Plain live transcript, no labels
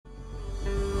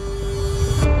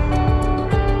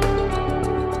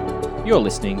You're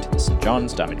listening to the St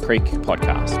John's Diamond Creek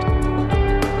podcast.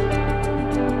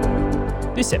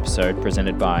 This episode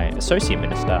presented by Associate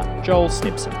Minister Joel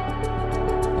Snibson.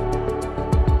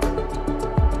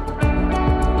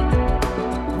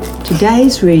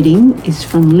 Today's reading is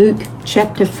from Luke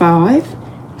chapter 5,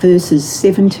 verses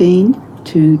 17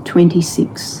 to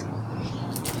 26.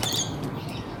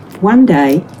 One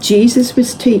day, Jesus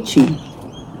was teaching,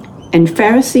 and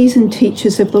Pharisees and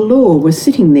teachers of the law were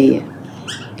sitting there.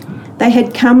 They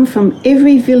had come from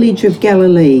every village of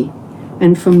Galilee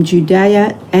and from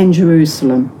Judea and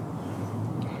Jerusalem.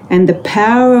 And the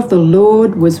power of the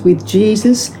Lord was with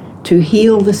Jesus to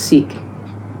heal the sick.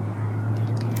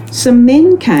 Some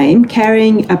men came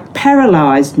carrying a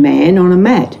paralyzed man on a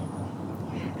mat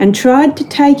and tried to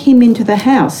take him into the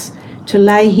house to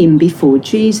lay him before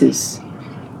Jesus.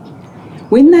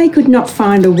 When they could not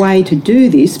find a way to do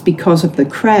this because of the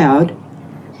crowd,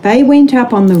 they went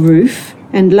up on the roof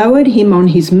and lowered him on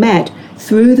his mat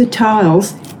through the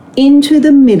tiles into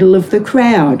the middle of the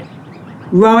crowd,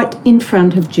 right in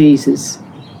front of Jesus.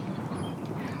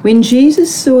 When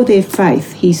Jesus saw their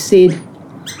faith, he said,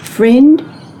 "Friend,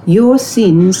 your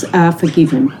sins are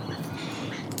forgiven."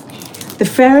 The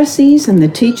Pharisees and the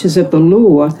teachers of the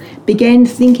law began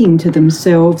thinking to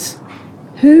themselves,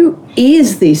 "Who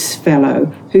is this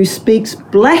fellow who speaks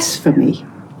blasphemy?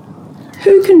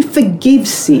 Who can forgive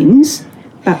sins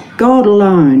but God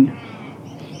alone?"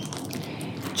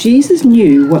 Jesus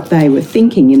knew what they were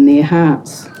thinking in their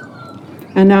hearts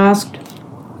and asked,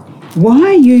 "Why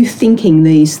are you thinking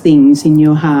these things in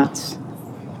your hearts?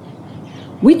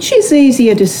 Which is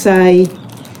easier to say,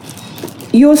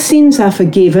 'Your sins are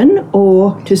forgiven,'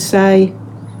 or to say,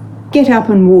 'Get up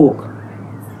and walk'?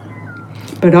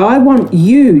 But I want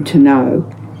you to know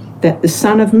that the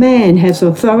Son of Man has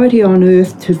authority on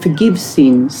earth to forgive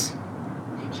sins."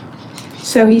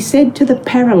 So he said to the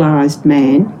paralyzed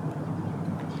man,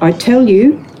 "I tell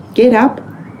you, get up,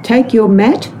 take your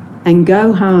mat and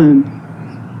go home."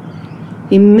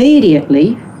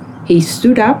 Immediately he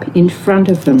stood up in front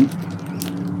of them,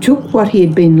 took what he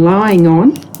had been lying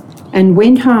on, and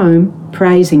went home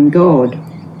praising God.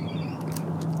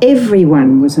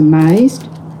 Everyone was amazed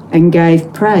and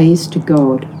gave praise to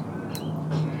God.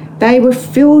 They were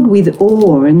filled with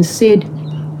awe and said,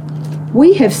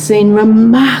 "We have seen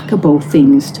remarkable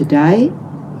things today."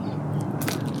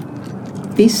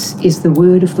 This is the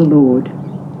word of the Lord.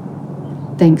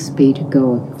 Thanks be to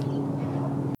God.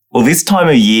 Well, this time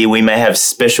of year, we may have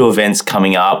special events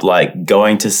coming up, like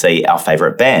going to see our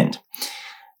favourite band.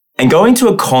 And going to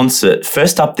a concert,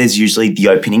 first up, there's usually the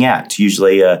opening act,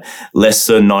 usually a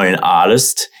lesser-known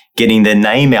artist getting their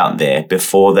name out there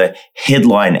before the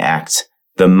headline act,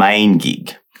 the main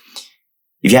gig.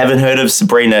 If you haven't heard of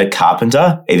Sabrina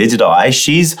Carpenter, either did I,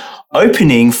 she's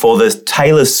opening for the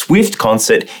Taylor Swift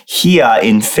concert here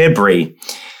in February.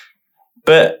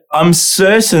 But I'm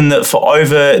certain that for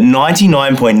over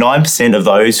 99.9% of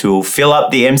those who will fill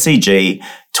up the MCG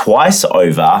twice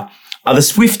over are the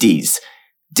Swifties,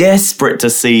 desperate to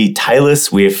see Taylor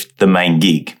Swift, the main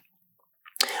gig.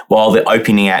 While the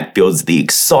opening act builds the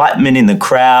excitement in the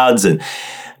crowds and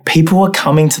people are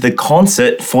coming to the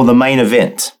concert for the main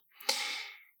event.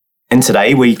 And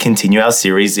today we continue our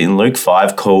series in Luke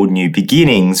 5 called New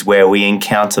Beginnings, where we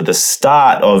encounter the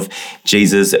start of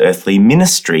Jesus' earthly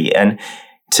ministry. And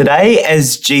today,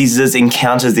 as Jesus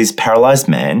encounters this paralyzed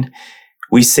man,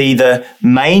 we see the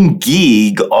main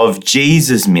gig of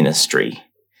Jesus' ministry,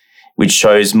 which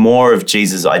shows more of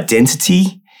Jesus'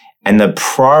 identity and the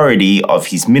priority of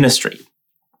his ministry.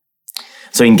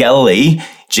 So in Galilee,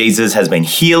 Jesus has been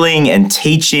healing and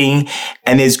teaching,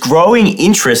 and there's growing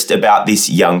interest about this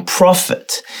young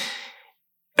prophet.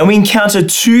 And we encounter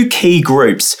two key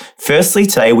groups. Firstly,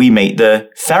 today we meet the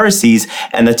Pharisees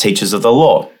and the teachers of the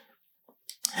law.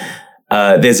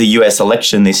 There's a US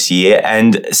election this year,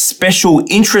 and special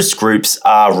interest groups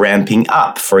are ramping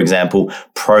up. For example,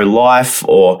 pro-life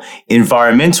or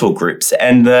environmental groups.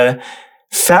 And the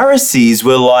Pharisees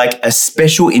were like a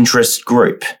special interest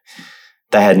group.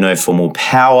 They had no formal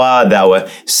power, they were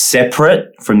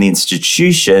separate from the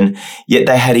institution, yet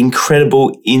they had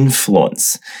incredible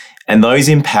influence. And those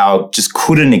in power just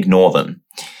couldn't ignore them.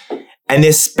 And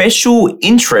their special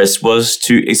interest was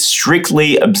to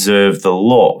strictly observe the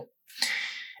law.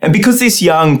 And because this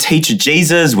young teacher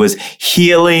Jesus was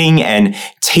healing and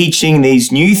teaching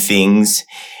these new things,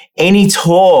 any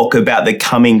talk about the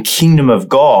coming kingdom of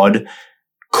God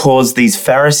caused these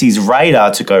Pharisees'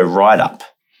 radar to go right up.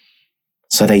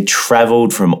 So they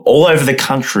traveled from all over the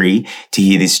country to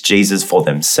hear this Jesus for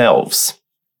themselves.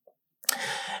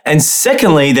 And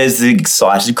secondly, there's the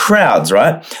excited crowds,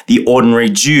 right? The ordinary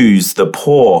Jews, the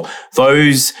poor,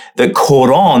 those that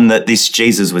caught on that this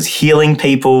Jesus was healing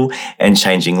people and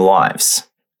changing lives.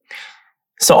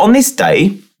 So on this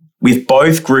day, with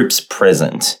both groups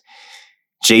present,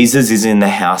 Jesus is in the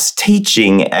house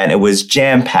teaching, and it was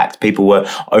jam-packed. People were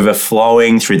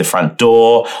overflowing through the front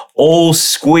door, all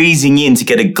squeezing in to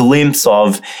get a glimpse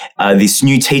of this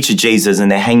new teacher Jesus,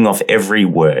 and they're hanging off every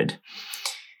word.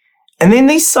 And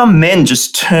then some men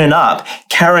just turn up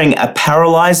carrying a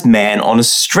paralyzed man on a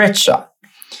stretcher.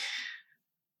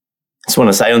 I just want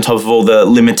to say, on top of all the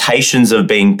limitations of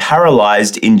being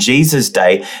paralyzed in Jesus'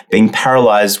 day, being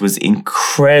paralyzed was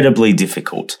incredibly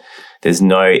difficult. There's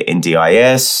no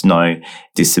NDIS, no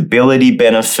disability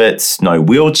benefits, no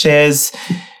wheelchairs.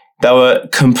 They were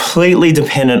completely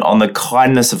dependent on the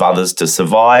kindness of others to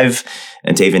survive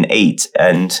and to even eat.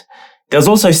 And there was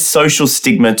also social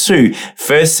stigma too.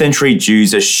 First century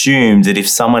Jews assumed that if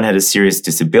someone had a serious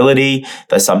disability,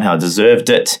 they somehow deserved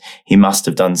it. He must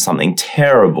have done something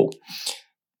terrible.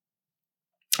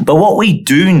 But what we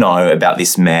do know about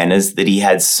this man is that he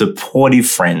had supportive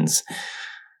friends.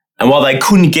 And while they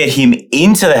couldn't get him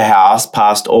into the house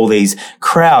past all these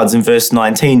crowds, in verse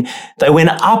 19, they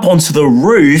went up onto the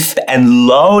roof and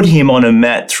lowered him on a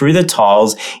mat through the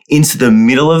tiles into the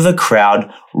middle of the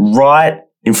crowd, right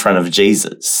in front of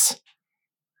Jesus.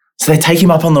 So they take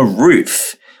him up on the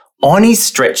roof. On his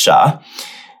stretcher,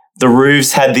 the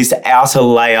roofs had this outer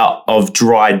layer of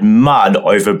dried mud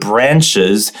over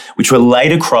branches, which were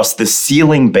laid across the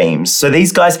ceiling beams. So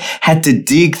these guys had to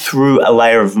dig through a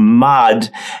layer of mud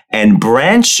and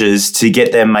branches to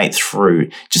get their mate through.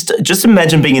 Just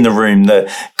imagine being in the room,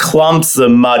 the clumps of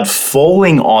mud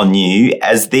falling on you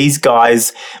as these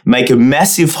guys make a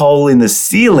massive hole in the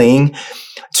ceiling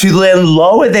to then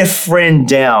lower their friend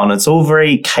down. It's all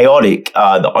very chaotic.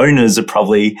 The owners are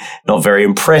probably not very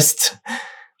impressed.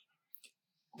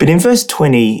 But in verse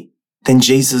 20, then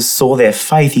Jesus saw their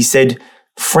faith. He said,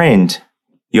 "Friend,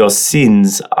 your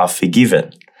sins are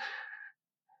forgiven."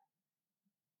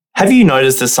 Have you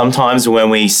noticed that sometimes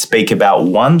when we speak about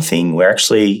one thing, we're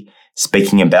actually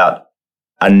speaking about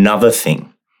another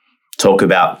thing? Talk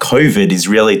about COVID is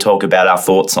really talk about our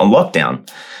thoughts on lockdown.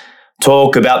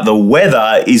 Talk about the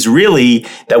weather is really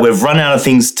that we've run out of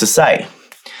things to say.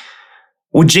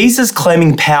 Well, Jesus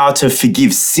claiming power to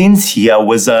forgive sins here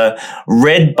was a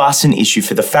red button issue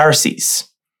for the Pharisees.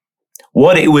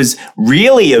 What it was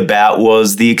really about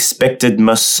was the expected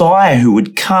Messiah who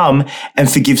would come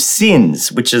and forgive sins,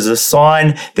 which is a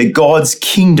sign that God's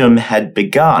kingdom had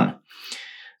begun.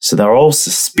 So they're all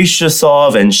suspicious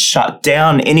of and shut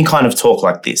down any kind of talk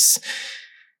like this.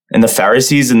 And the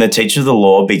Pharisees and the teachers of the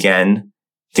law began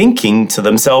thinking to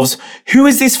themselves, who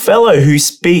is this fellow who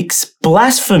speaks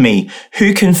blasphemy?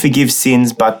 Who can forgive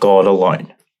sins but God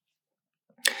alone?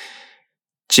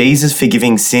 Jesus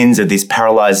forgiving sins of this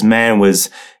paralyzed man was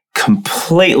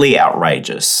completely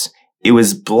outrageous. It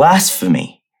was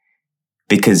blasphemy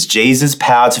because Jesus'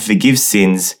 power to forgive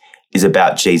sins is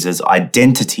about Jesus'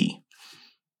 identity.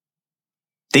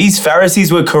 These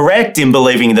Pharisees were correct in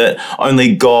believing that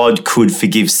only God could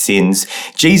forgive sins.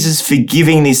 Jesus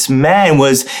forgiving this man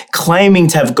was claiming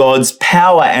to have God's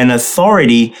power and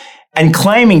authority and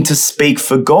claiming to speak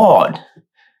for God.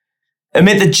 It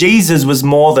meant that Jesus was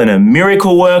more than a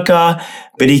miracle worker,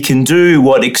 but he can do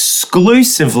what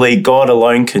exclusively God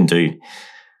alone can do.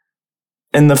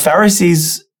 And the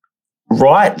Pharisees,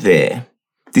 right there,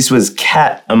 this was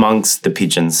cat amongst the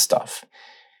pigeons stuff.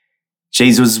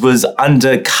 Jesus was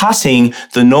undercutting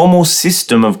the normal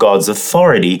system of God's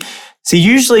authority. So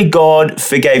usually God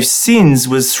forgave sins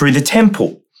was through the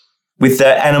temple, with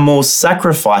the animal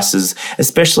sacrifices,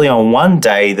 especially on one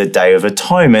day, the Day of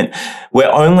Atonement, where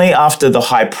only after the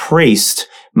high priest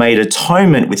made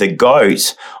atonement with a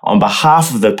goat on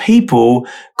behalf of the people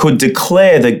could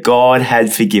declare that God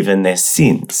had forgiven their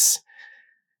sins.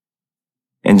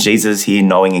 And Jesus here,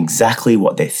 knowing exactly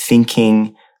what they're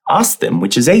thinking, asked them,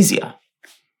 which is easier.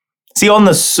 See, on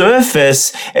the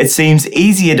surface, it seems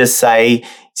easier to say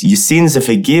your sins are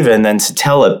forgiven than to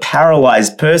tell a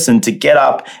paralyzed person to get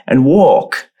up and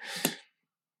walk.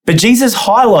 But Jesus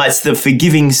highlights that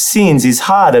forgiving sins is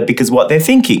harder because what they're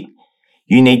thinking.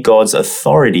 You need God's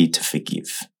authority to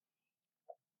forgive.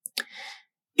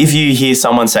 If you hear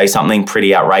someone say something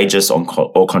pretty outrageous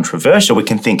or controversial, we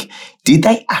can think, did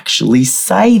they actually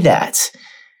say that?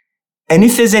 And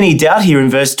if there's any doubt here in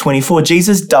verse 24,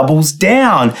 Jesus doubles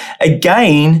down,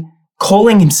 again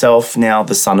calling himself now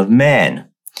the Son of Man.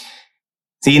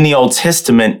 See, in the Old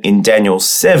Testament, in Daniel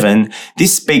 7,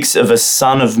 this speaks of a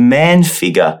Son of Man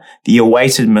figure, the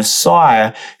awaited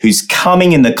Messiah, who's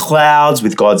coming in the clouds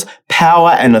with God's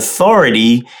power and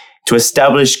authority to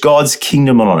establish God's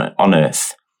kingdom on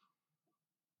earth.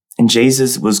 And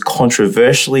Jesus was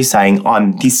controversially saying,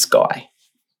 I'm this guy,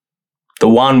 the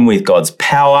one with God's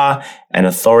power and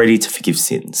authority to forgive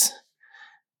sins.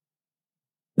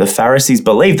 The Pharisees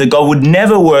believed that God would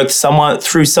never work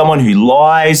through someone who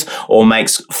lies or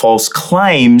makes false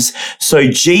claims. So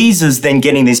Jesus then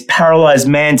getting this paralyzed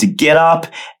man to get up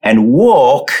and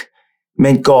walk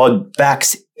meant God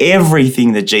backs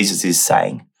everything that Jesus is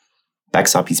saying,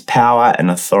 backs up his power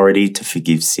and authority to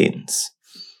forgive sins.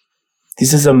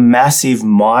 This is a massive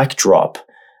mic drop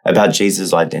about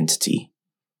Jesus' identity.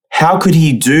 How could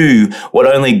he do what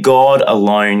only God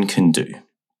alone can do?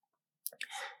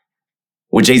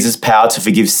 Well, Jesus' power to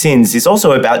forgive sins is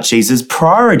also about Jesus'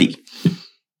 priority.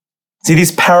 See,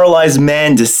 this paralyzed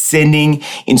man descending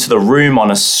into the room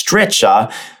on a stretcher,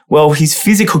 well, his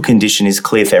physical condition is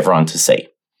clear for everyone to see.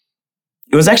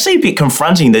 It was actually a bit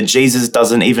confronting that Jesus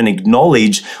doesn't even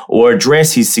acknowledge or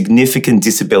address his significant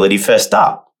disability first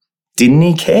up. Didn't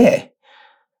he care?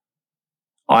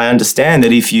 I understand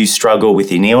that if you struggle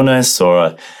with an illness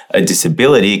or a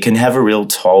disability, it can have a real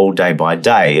toll day by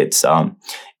day.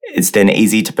 It's then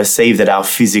easy to perceive that our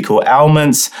physical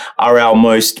ailments are our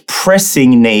most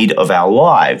pressing need of our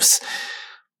lives.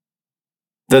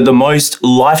 That the most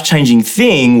life-changing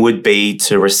thing would be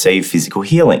to receive physical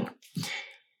healing.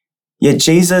 Yet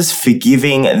Jesus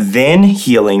forgiving, then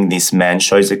healing this man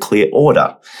shows a clear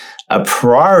order, a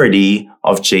priority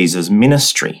of Jesus'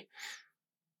 ministry.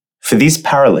 For this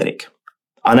paralytic,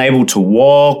 unable to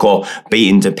walk or be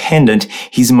independent,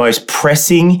 his most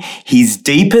pressing, his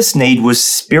deepest need was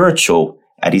spiritual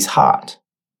at his heart.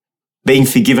 Being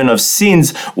forgiven of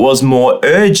sins was more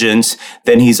urgent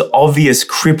than his obvious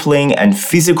crippling and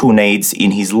physical needs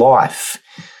in his life.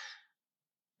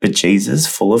 But Jesus,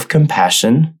 full of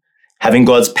compassion, having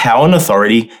God's power and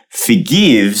authority,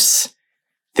 forgives,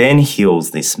 then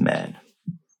heals this man.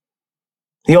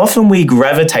 Often we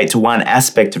gravitate to one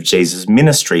aspect of Jesus'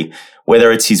 ministry,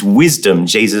 whether it's his wisdom,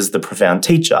 Jesus the profound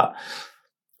teacher,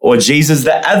 or Jesus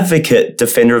the advocate,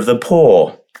 defender of the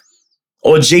poor,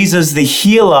 or Jesus the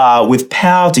healer with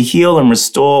power to heal and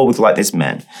restore like this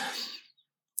man.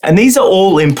 And these are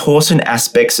all important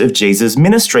aspects of Jesus'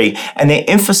 ministry, and they're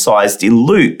emphasized in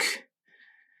Luke.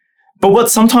 But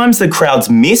what sometimes the crowds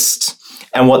missed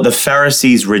and what the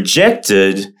Pharisees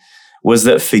rejected was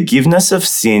that forgiveness of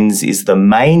sins is the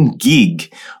main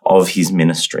gig of his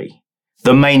ministry,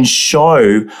 the main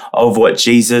show of what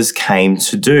Jesus came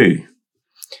to do.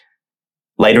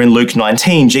 Later in Luke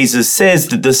 19, Jesus says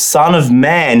that the Son of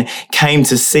Man came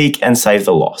to seek and save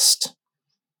the lost.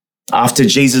 After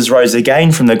Jesus rose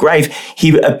again from the grave,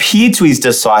 he appeared to his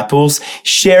disciples,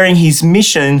 sharing his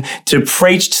mission to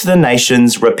preach to the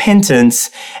nations repentance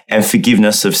and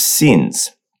forgiveness of sins.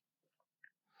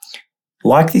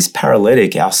 Like this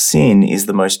paralytic, our sin is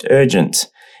the most urgent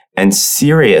and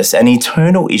serious and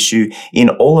eternal issue in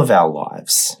all of our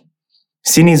lives.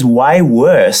 Sin is way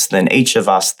worse than each of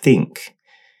us think.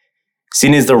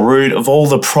 Sin is the root of all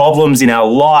the problems in our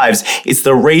lives. It's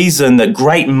the reason that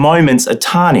great moments are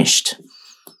tarnished.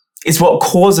 It's what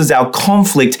causes our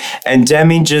conflict and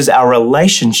damages our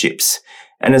relationships,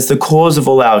 and it's the cause of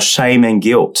all our shame and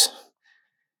guilt.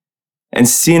 And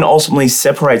sin ultimately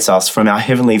separates us from our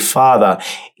Heavenly Father.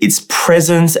 Its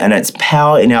presence and its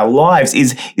power in our lives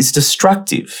is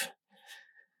destructive.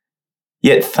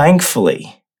 Yet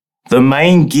thankfully, the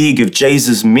main gig of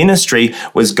Jesus' ministry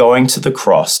was going to the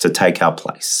cross to take our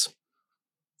place.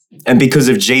 And because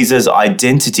of Jesus'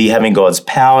 identity, having God's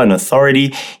power and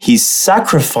authority, his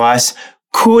sacrifice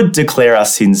could declare our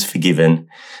sins forgiven.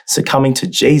 So coming to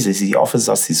Jesus, he offers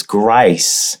us this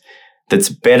grace that's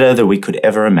better than we could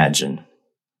ever imagine.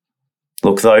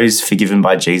 Look, those forgiven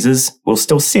by Jesus will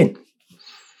still sin.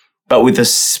 But with the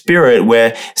Spirit,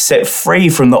 we're set free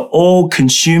from the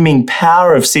all-consuming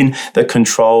power of sin that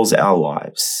controls our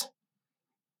lives.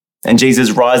 And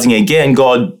Jesus rising again,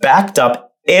 God backed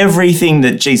up everything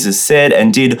that Jesus said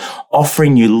and did,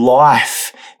 offering new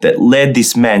life that led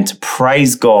this man to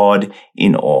praise God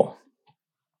in awe.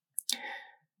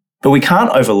 But we can't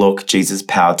overlook Jesus'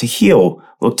 power to heal.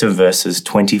 Look to verses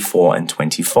 24 and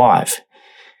 25.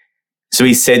 So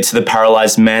he said to the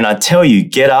paralyzed man, I tell you,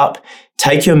 get up,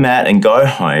 take your mat and go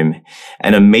home.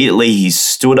 And immediately he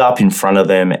stood up in front of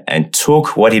them and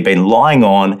took what he'd been lying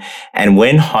on and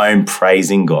went home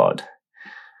praising God.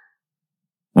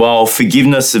 While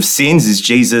forgiveness of sins is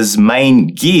Jesus' main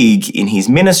gig in his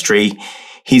ministry,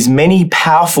 his many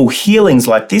powerful healings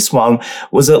like this one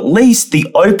was at least the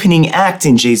opening act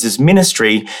in Jesus'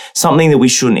 ministry, something that we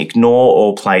shouldn't ignore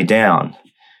or play down.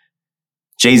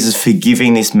 Jesus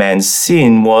forgiving this man's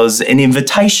sin was an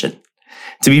invitation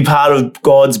to be part of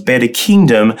God's better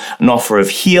kingdom, an offer of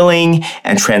healing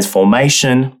and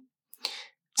transformation.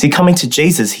 See, coming to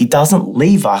Jesus, he doesn't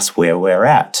leave us where we're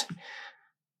at.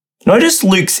 Notice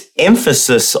Luke's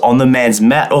emphasis on the man's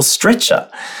mat or stretcher,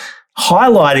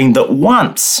 highlighting that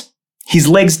once his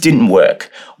legs didn't work,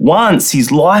 once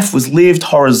his life was lived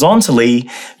horizontally,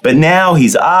 but now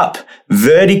he's up,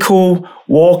 vertical,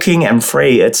 walking and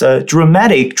free. It's a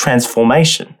dramatic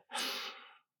transformation.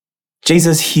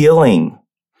 Jesus' healing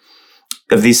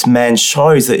of this man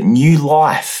shows that new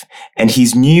life and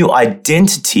his new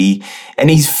identity and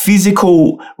his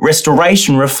physical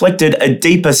restoration reflected a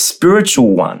deeper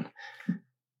spiritual one.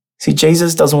 See,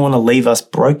 Jesus doesn't want to leave us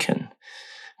broken,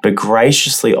 but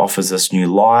graciously offers us new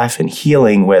life and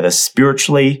healing, whether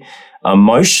spiritually,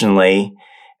 emotionally,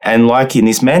 and like in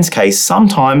this man's case,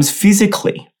 sometimes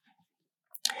physically.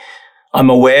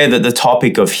 I'm aware that the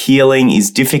topic of healing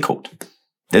is difficult.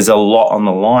 There's a lot on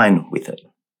the line with it.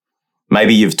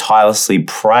 Maybe you've tirelessly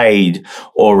prayed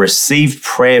or received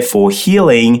prayer for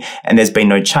healing and there's been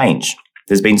no change.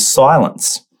 There's been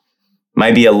silence.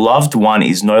 Maybe a loved one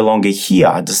is no longer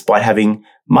here despite having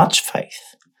much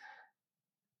faith.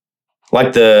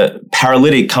 Like the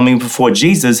paralytic coming before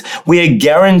Jesus, we are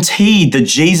guaranteed that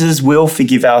Jesus will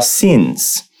forgive our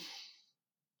sins.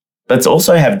 Let's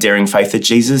also have daring faith that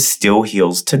Jesus still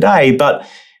heals today, but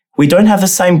we don't have the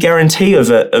same guarantee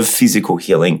of physical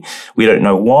healing. We don't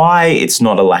know why. It's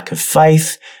not a lack of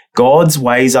faith. God's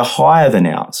ways are higher than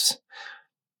ours.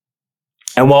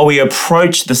 And while we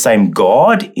approach the same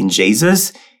God in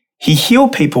Jesus, he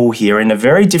healed people here in a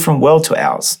very different world to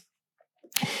ours.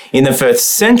 In the first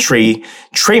century,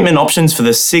 treatment options for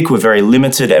the sick were very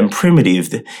limited and primitive.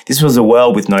 This was a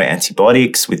world with no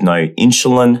antibiotics, with no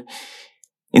insulin.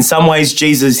 In some ways,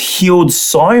 Jesus healed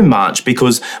so much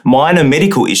because minor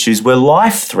medical issues were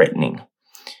life-threatening.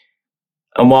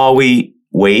 And while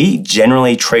we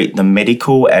generally treat the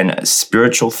medical and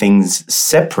spiritual things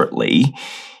separately,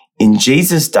 in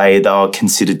Jesus' day, they were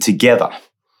considered together.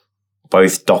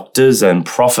 Both doctors and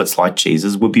prophets like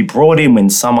Jesus would be brought in when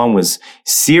someone was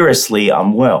seriously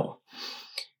unwell.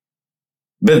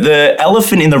 But the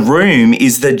elephant in the room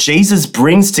is that Jesus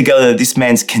brings together this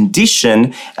man's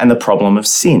condition and the problem of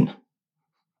sin.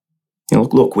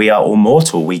 Look, we are all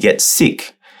mortal. We get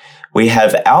sick. We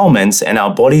have ailments and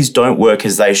our bodies don't work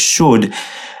as they should.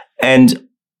 And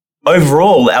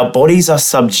overall, our bodies are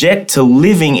subject to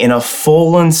living in a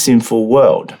fallen, sinful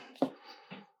world.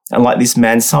 And like this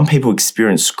man, some people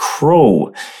experience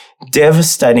cruel,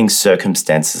 devastating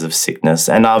circumstances of sickness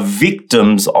and are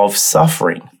victims of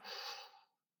suffering.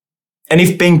 And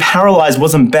if being paralyzed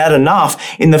wasn't bad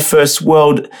enough, in the first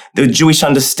world, the Jewish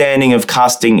understanding of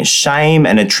casting shame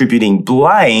and attributing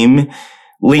blame,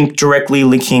 directly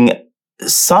linking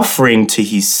suffering to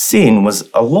his sin was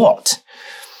a lot.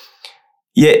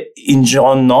 Yet in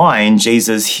John 9,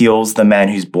 Jesus heals the man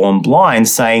who's born blind,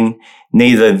 saying,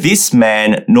 "Neither this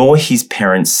man nor his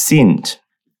parents sinned."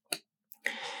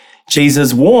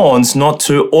 Jesus warns not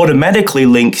to automatically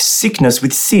link sickness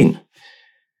with sin.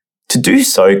 To do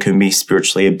so can be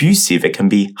spiritually abusive. It can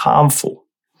be harmful.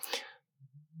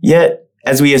 Yet,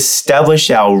 as we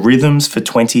establish our rhythms for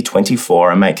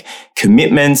 2024 and make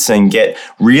commitments and get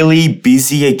really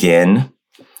busy again,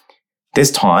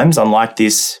 there's times, unlike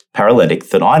this paralytic,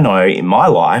 that I know in my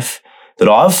life that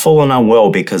I've fallen unwell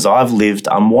because I've lived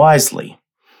unwisely.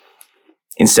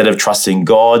 Instead of trusting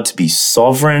God to be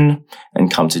sovereign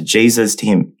and come to Jesus, to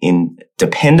him in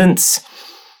dependence,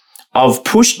 I've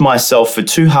pushed myself for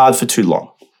too hard for too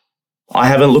long. I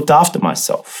haven't looked after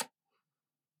myself.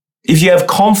 If you have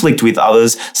conflict with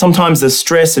others, sometimes the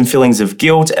stress and feelings of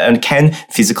guilt can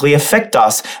physically affect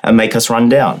us and make us run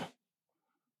down.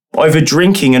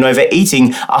 Over-drinking and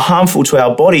overeating are harmful to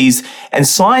our bodies, and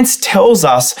science tells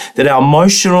us that our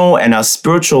emotional and our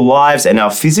spiritual lives and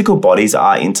our physical bodies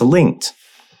are interlinked.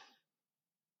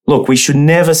 Look, we should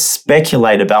never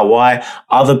speculate about why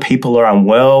other people are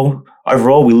unwell.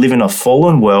 Overall, we live in a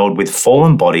fallen world with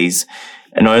fallen bodies,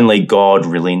 and only God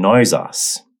really knows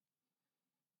us.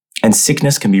 And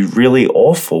sickness can be really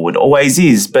awful. It always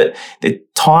is, but the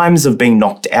times of being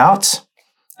knocked out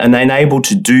and unable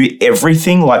to do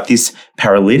everything like this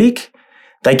paralytic,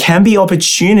 they can be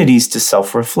opportunities to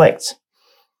self-reflect.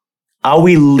 Are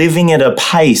we living at a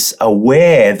pace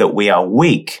aware that we are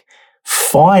weak,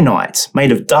 finite,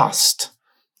 made of dust?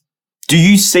 Do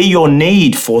you see your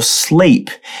need for sleep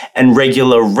and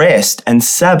regular rest and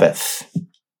Sabbath?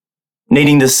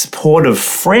 needing the support of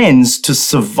friends to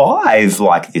survive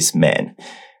like this man,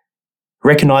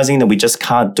 recognizing that we just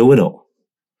can't do it all.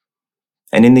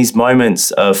 And in these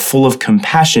moments full of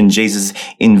compassion, Jesus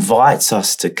invites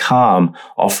us to come,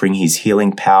 offering his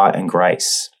healing power and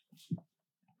grace.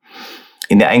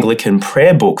 In the Anglican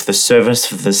prayer book, the service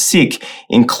for the sick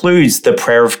includes the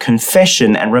prayer of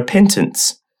confession and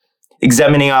repentance,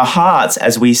 examining our hearts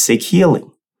as we seek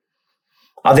healing.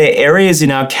 Are there areas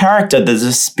in our character that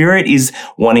the Spirit is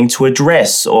wanting to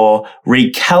address or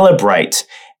recalibrate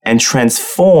and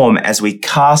transform as we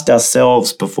cast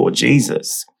ourselves before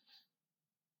Jesus?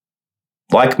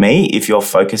 Like me, if you're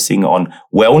focusing on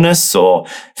wellness or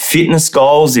fitness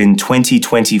goals in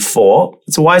 2024,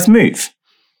 it's a wise move.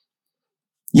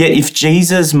 Yet if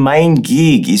Jesus' main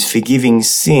gig is forgiving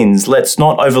sins, let's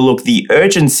not overlook the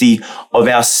urgency of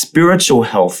our spiritual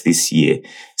health this year,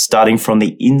 starting from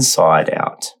the inside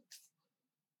out.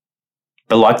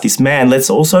 But like this man, let's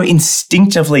also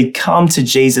instinctively come to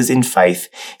Jesus in faith,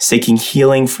 seeking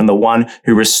healing from the one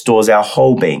who restores our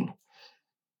whole being.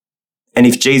 And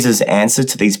if Jesus' answer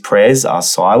to these prayers are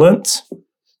silent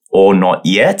or not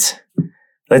yet,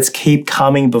 let's keep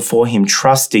coming before him,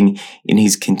 trusting in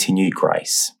his continued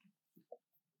grace.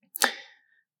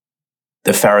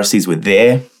 The Pharisees were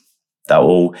there. They were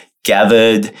all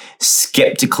gathered,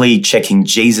 skeptically checking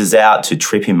Jesus out to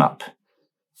trip him up.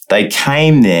 They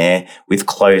came there with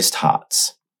closed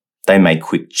hearts. They made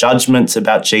quick judgments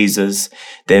about Jesus.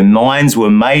 Their minds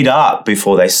were made up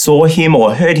before they saw him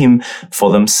or heard him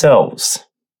for themselves.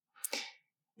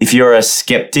 If you're a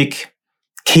skeptic,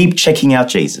 keep checking out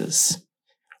Jesus.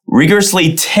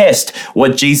 Rigorously test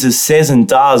what Jesus says and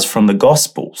does from the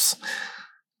Gospels.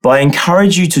 But I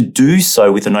encourage you to do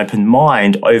so with an open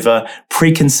mind over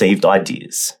preconceived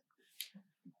ideas.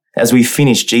 As we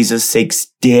finish, Jesus seeks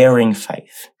daring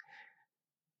faith.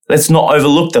 Let's not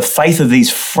overlook the faith of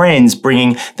these friends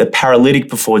bringing the paralytic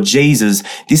before Jesus.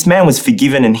 This man was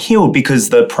forgiven and healed because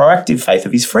of the proactive faith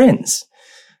of his friends.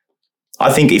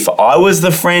 I think if I was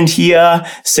the friend here,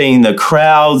 seeing the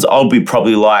crowds, I'll be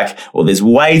probably like, well, there's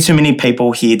way too many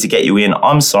people here to get you in.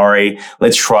 I'm sorry.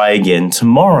 Let's try again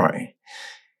tomorrow.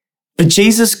 But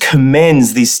Jesus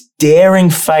commends this daring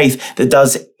faith that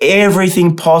does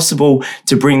everything possible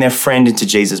to bring their friend into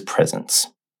Jesus' presence.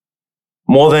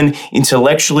 More than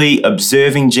intellectually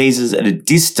observing Jesus at a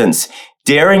distance,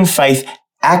 daring faith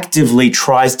actively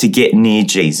tries to get near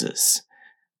Jesus.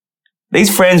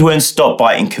 These friends weren't stopped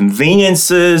by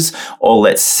inconveniences or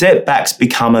let setbacks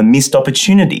become a missed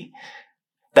opportunity.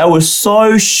 They were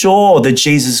so sure that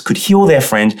Jesus could heal their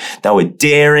friend, they were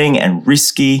daring and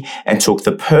risky and took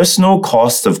the personal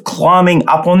cost of climbing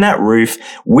up on that roof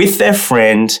with their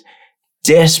friend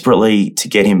desperately to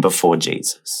get him before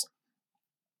Jesus.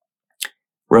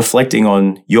 Reflecting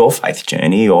on your faith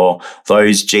journey or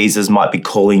those Jesus might be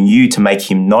calling you to make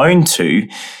him known to,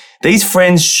 these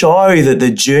friends show that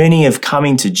the journey of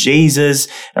coming to Jesus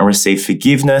and receive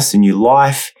forgiveness and new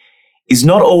life is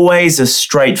not always a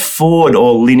straightforward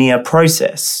or linear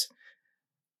process.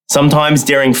 Sometimes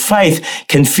daring faith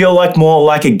can feel more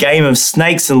like a game of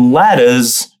snakes and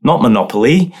ladders, not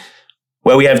Monopoly,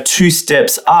 where we have 2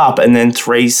 steps up and then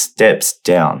 3 steps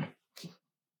down.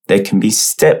 There can be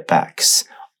step backs,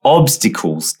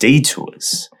 obstacles,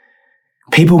 detours.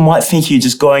 People might think you're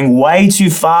just going way too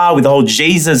far with the whole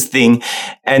Jesus thing,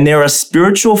 and there are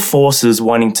spiritual forces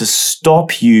wanting to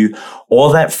stop you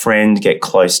or that friend get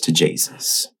close to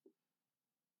Jesus.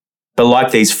 But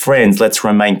like these friends, let's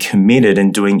remain committed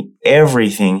and doing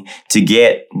everything to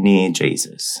get near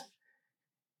Jesus.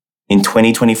 In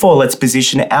 2024, let's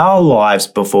position our lives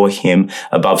before him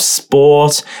above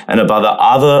sport and above the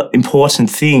other important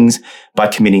things by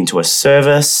committing to a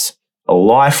service, a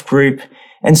life group,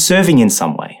 and serving in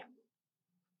some way.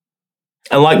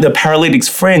 And like the paralytic's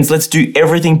friends, let's do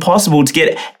everything possible to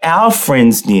get our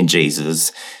friends near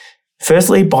Jesus.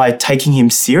 Firstly, by taking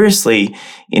him seriously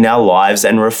in our lives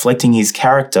and reflecting his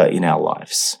character in our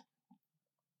lives.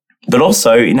 But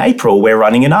also in April, we're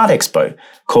running an art expo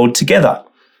called Together,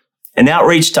 an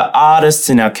outreach to artists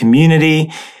in our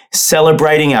community,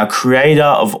 celebrating our creator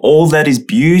of all that is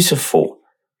beautiful.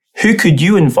 Who could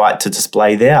you invite to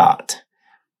display their art?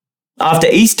 After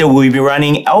Easter, we'll be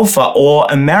running Alpha, or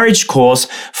a marriage course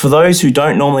for those who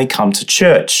don't normally come to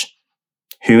church.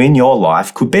 Who in your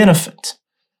life could benefit?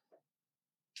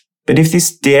 But if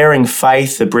this daring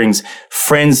faith that brings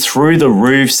friends through the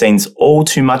roof seems all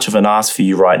too much of an ask for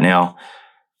you right now,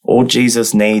 all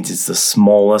Jesus needs is the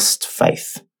smallest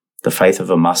faith, the faith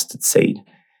of a mustard seed.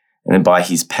 And then by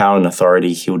his power and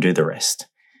authority, he'll do the rest.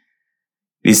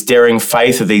 This daring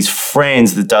faith of these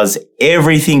friends that does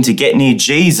everything to get near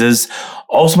Jesus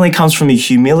ultimately comes from the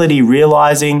humility,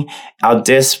 realizing our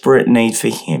desperate need for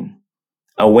Him.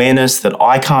 Awareness that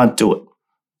I can't do it.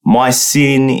 My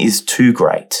sin is too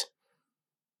great.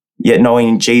 Yet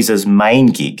knowing Jesus' main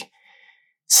gig,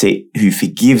 who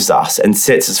forgives us and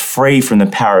sets us free from the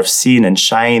power of sin and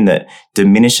shame that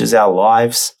diminishes our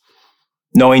lives.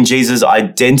 Knowing Jesus'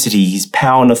 identity, His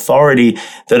power and authority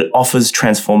that offers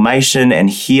transformation and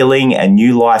healing and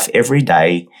new life every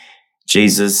day,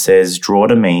 Jesus says, draw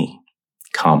to me,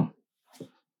 come.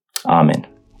 Amen.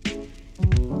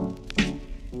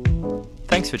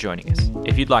 Thanks for joining us.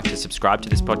 If you'd like to subscribe to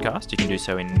this podcast, you can do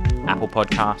so in Apple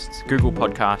Podcasts, Google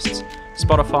Podcasts,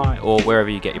 Spotify, or wherever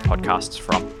you get your podcasts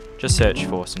from. Just search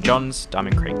for St. John's,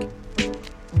 Diamond Creek.